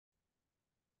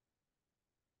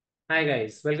Hi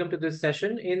guys, welcome to this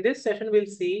session. In this session, we'll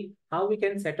see how we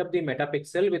can set up the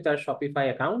Metapixel with our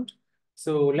Shopify account.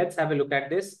 So let's have a look at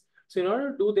this. So in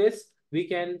order to do this, we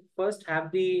can first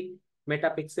have the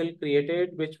Metapixel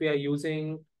created, which we are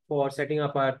using for setting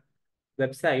up our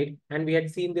website. And we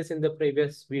had seen this in the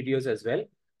previous videos as well.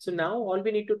 So now all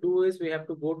we need to do is we have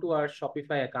to go to our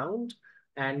Shopify account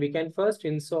and we can first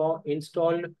install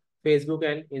Facebook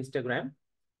and Instagram.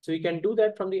 So you can do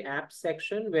that from the app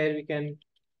section where we can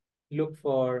look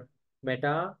for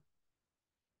Meta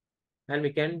and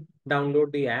we can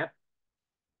download the app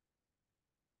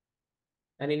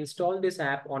and install this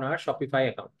app on our Shopify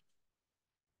account.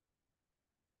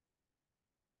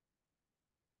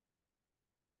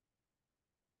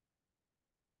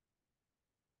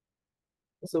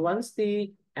 So once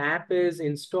the app is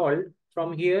installed,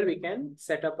 from here we can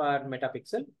set up our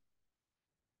Metapixel,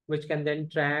 which can then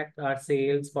track our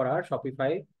sales for our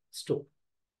Shopify store.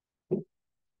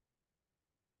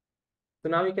 So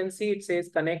now you can see it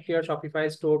says connect your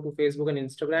Shopify store to Facebook and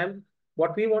Instagram.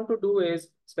 What we want to do is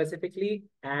specifically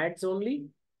ads only.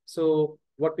 So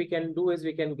what we can do is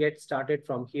we can get started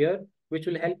from here, which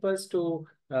will help us to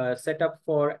set up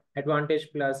for Advantage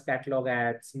Plus, catalog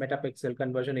ads, Metapixel,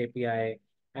 conversion API,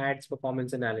 ads,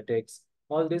 performance analytics.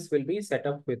 All this will be set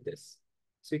up with this.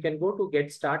 So you can go to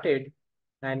get started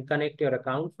and connect your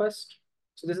account first.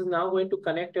 So this is now going to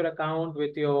connect your account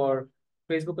with your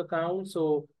Facebook account.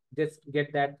 So just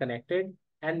get that connected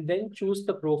and then choose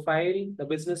the profile, the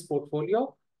business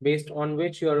portfolio based on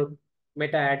which your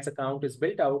Meta Ads account is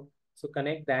built out. So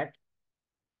connect that.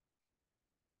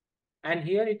 And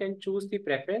here you can choose the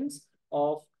preference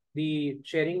of the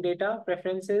sharing data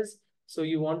preferences. So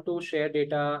you want to share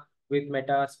data with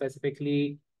Meta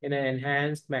specifically in an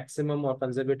enhanced, maximum, or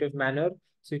conservative manner.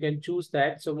 So you can choose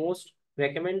that. So most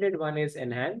recommended one is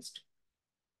enhanced.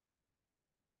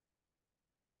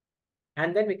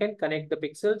 And then we can connect the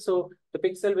pixel. So the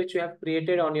pixel which you have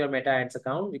created on your Meta Ads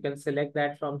account, you can select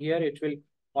that from here. It will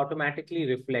automatically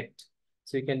reflect.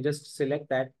 So you can just select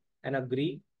that and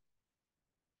agree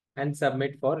and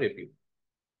submit for review.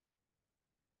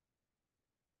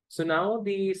 So now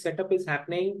the setup is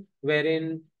happening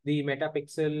wherein the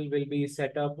Metapixel will be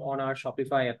set up on our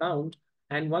Shopify account.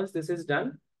 And once this is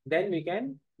done, then we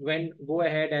can go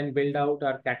ahead and build out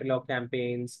our catalog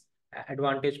campaigns,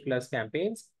 Advantage Plus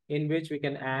campaigns, in which we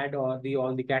can add all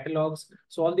the catalogs.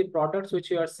 So all the products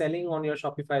which you are selling on your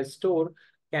Shopify store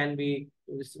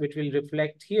which will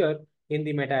reflect here in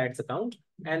the Meta Ads account.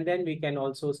 And then we can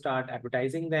also start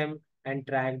advertising them and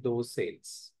track those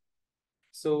sales.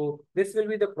 So this will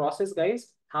be the process,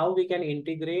 guys, how we can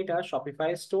integrate our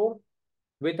Shopify store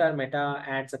with our Meta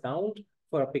Ads account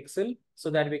for a pixel so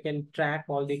that we can track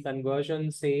all the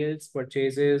conversion, sales,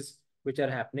 purchases, which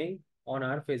are happening on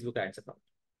our Facebook ads account.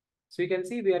 So you can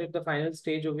see we are at the final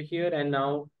stage over here and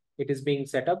now it is being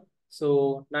set up.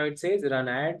 So now it says run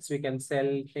ads. We can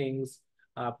sell things,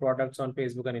 products on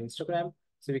Facebook and Instagram.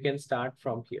 So we can start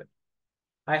from here.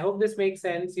 I hope this makes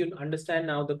sense. You understand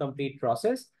now the complete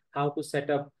process, how to set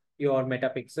up your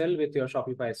Metapixel with your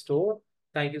Shopify store.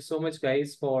 Thank you so much,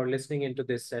 guys, for listening into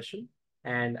this session,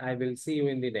 and I will see you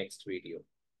in the next video.